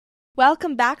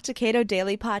Welcome back to Cato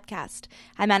Daily Podcast.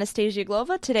 I'm Anastasia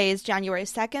Glova. Today is January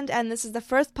 2nd, and this is the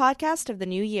first podcast of the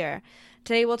new year.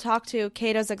 Today we'll talk to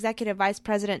Cato's Executive Vice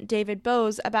President David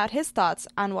Boaz about his thoughts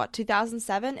on what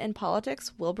 2007 in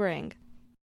politics will bring.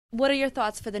 What are your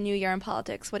thoughts for the new year in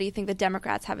politics? What do you think the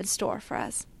Democrats have in store for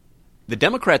us? The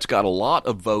Democrats got a lot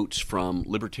of votes from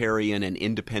libertarian and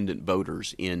independent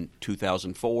voters in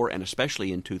 2004 and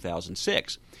especially in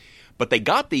 2006. But they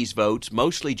got these votes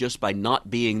mostly just by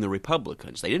not being the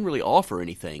Republicans. They didn't really offer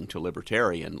anything to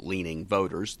libertarian-leaning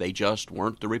voters. They just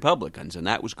weren't the Republicans, and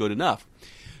that was good enough.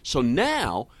 So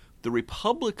now the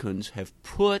Republicans have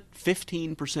put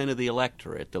 15% of the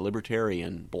electorate, the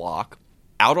libertarian bloc,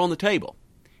 out on the table.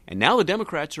 And now the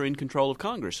Democrats are in control of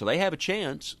Congress, so they have a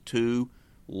chance to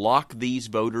lock these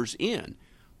voters in.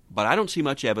 But I don't see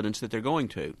much evidence that they're going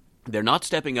to. They're not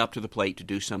stepping up to the plate to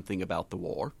do something about the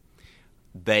war.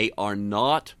 They are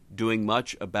not doing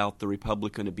much about the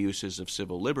Republican abuses of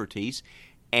civil liberties,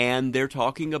 and they're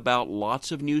talking about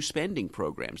lots of new spending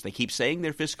programs. They keep saying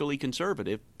they're fiscally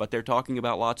conservative, but they're talking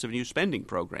about lots of new spending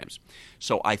programs.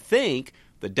 So I think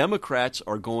the Democrats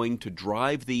are going to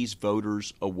drive these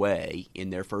voters away in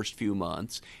their first few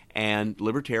months, and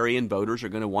libertarian voters are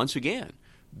going to once again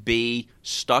be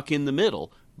stuck in the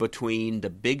middle between the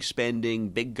big spending,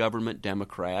 big government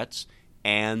Democrats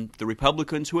and the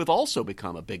Republicans who have also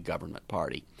become a big government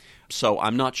party. So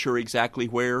I'm not sure exactly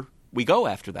where we go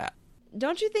after that.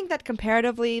 Don't you think that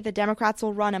comparatively the Democrats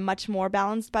will run a much more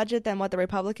balanced budget than what the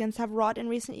Republicans have wrought in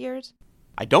recent years?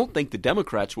 I don't think the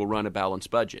Democrats will run a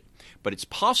balanced budget, but it's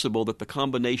possible that the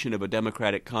combination of a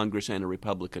Democratic Congress and a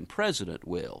Republican president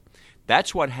will.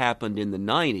 That's what happened in the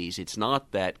 90s. It's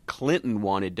not that Clinton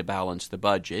wanted to balance the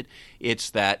budget. It's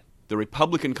that the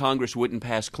Republican Congress wouldn't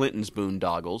pass Clinton's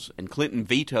boondoggles, and Clinton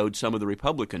vetoed some of the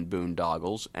Republican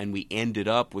boondoggles, and we ended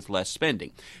up with less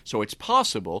spending. So it's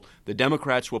possible the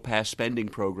Democrats will pass spending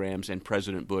programs and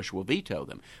President Bush will veto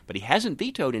them. But he hasn't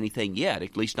vetoed anything yet,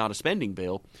 at least not a spending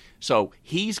bill. So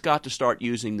he's got to start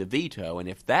using the veto, and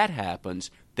if that happens,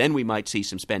 then we might see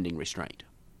some spending restraint.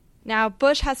 Now,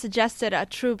 Bush has suggested a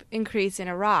troop increase in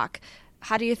Iraq.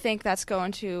 How do you think that's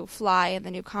going to fly in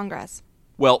the new Congress?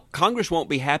 Well, Congress won't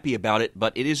be happy about it,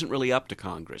 but it isn't really up to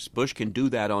Congress. Bush can do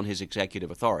that on his executive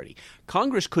authority.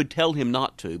 Congress could tell him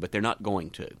not to, but they're not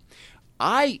going to.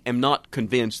 I am not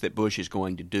convinced that Bush is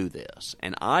going to do this,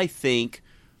 and I think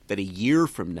that a year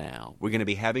from now we're going to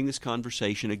be having this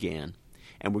conversation again,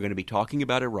 and we're going to be talking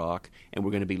about Iraq, and we're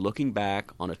going to be looking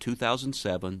back on a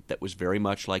 2007 that was very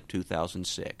much like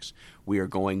 2006. We are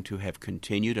going to have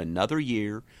continued another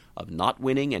year of not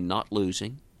winning and not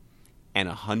losing, and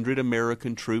 100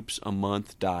 American troops a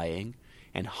month dying,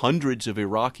 and hundreds of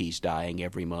Iraqis dying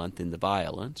every month in the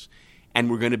violence,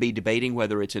 and we're going to be debating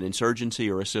whether it's an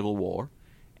insurgency or a civil war,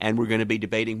 and we're going to be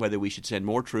debating whether we should send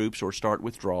more troops or start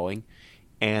withdrawing,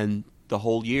 and the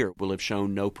whole year will have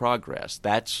shown no progress.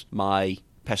 That's my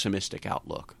pessimistic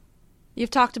outlook. You've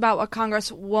talked about what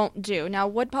Congress won't do. Now,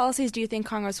 what policies do you think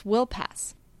Congress will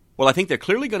pass? Well, I think they're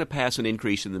clearly going to pass an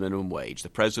increase in the minimum wage. The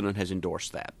president has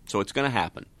endorsed that, so it's going to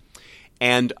happen.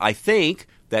 And I think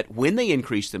that when they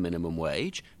increase the minimum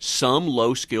wage, some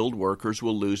low-skilled workers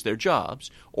will lose their jobs,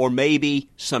 or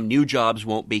maybe some new jobs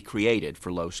won't be created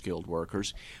for low-skilled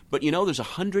workers. But, there's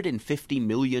 150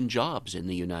 million jobs in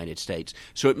the United States,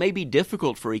 so it may be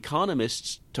difficult for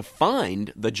economists to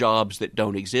find the jobs that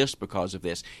don't exist because of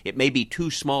this. It may be too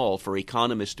small for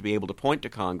economists to be able to point to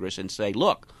Congress and say,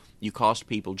 look, you cost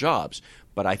people jobs.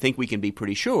 But I think we can be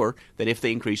pretty sure that if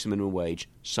they increase the minimum wage,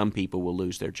 some people will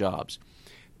lose their jobs.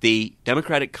 The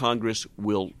Democratic Congress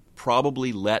will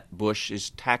probably let Bush's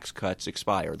tax cuts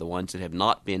expire, the ones that have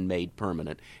not been made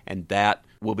permanent, and that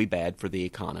will be bad for the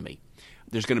economy.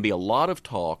 There's going to be a lot of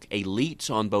talk. Elites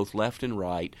on both left and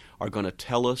right are going to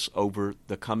tell us over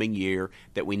the coming year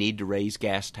that we need to raise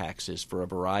gas taxes for a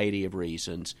variety of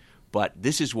reasons. But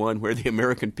this is one where the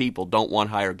American people don't want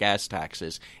higher gas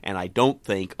taxes, and I don't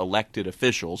think elected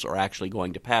officials are actually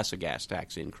going to pass a gas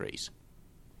tax increase.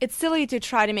 It's silly to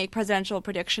try to make presidential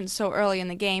predictions so early in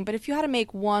the game, but if you had to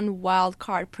make one wild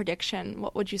card prediction,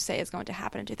 what would you say is going to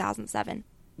happen in 2007?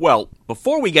 Well,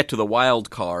 before we get to the wild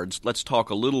cards, let's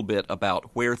talk a little bit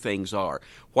about where things are.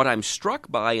 What I'm struck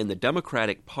by in the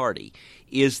Democratic Party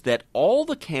is that all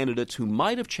the candidates who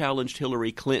might have challenged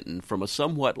Hillary Clinton from a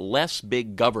somewhat less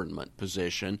big government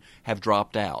position have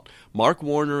dropped out. Mark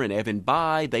Warner and Evan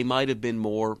Bayh, they might have been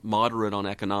more moderate on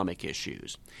economic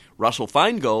issues. Russell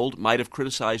Feingold might have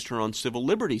criticized her on civil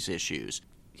liberties issues.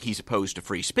 He's opposed to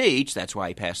free speech, that's why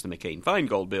he passed the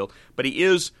McCain-Feingold bill, but he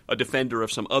is a defender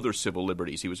of some other civil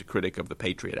liberties. He was a critic of the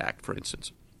Patriot Act, for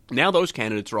instance. Now those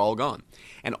candidates are all gone.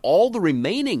 And all the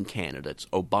remaining candidates,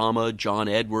 Obama, John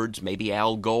Edwards, maybe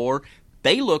Al Gore,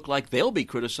 they look like they'll be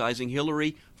criticizing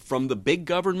Hillary from the big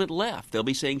government left. They'll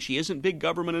be saying she isn't big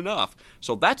government enough.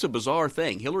 So that's a bizarre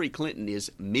thing. Hillary Clinton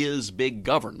is Ms. Big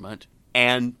Government,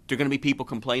 and there are going to be people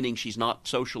complaining she's not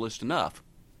socialist enough.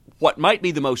 What might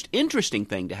be the most interesting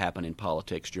thing to happen in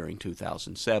politics during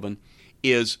 2007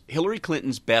 is Hillary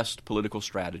Clinton's best political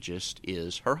strategist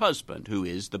is her husband, who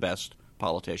is the best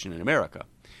politician in America.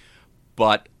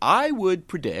 But I would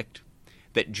predict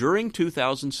that during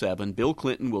 2007, Bill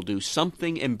Clinton will do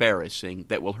something embarrassing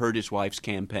that will hurt his wife's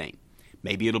campaign.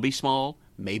 Maybe it'll be small,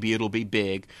 maybe it'll be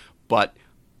big, but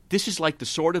this is like the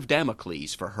sword of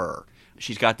Damocles for her.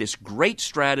 She's got this great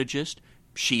strategist.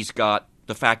 She's got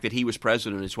the fact that he was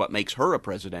president is what makes her a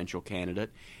presidential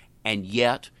candidate, and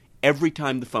yet every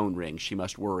time the phone rings, she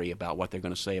must worry about what they're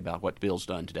going to say about what Bill's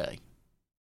done today.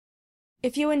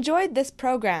 If you enjoyed this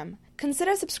program,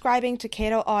 consider subscribing to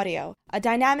Cato Audio, a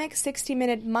dynamic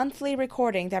 60-minute monthly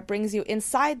recording that brings you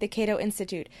inside the Cato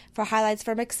Institute for highlights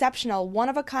from exceptional,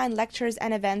 one-of-a-kind lectures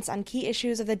and events on key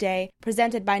issues of the day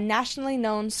presented by nationally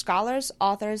known scholars,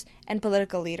 authors, and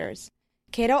political leaders.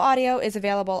 Cato Audio is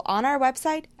available on our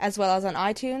website as well as on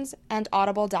iTunes and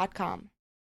audible.com.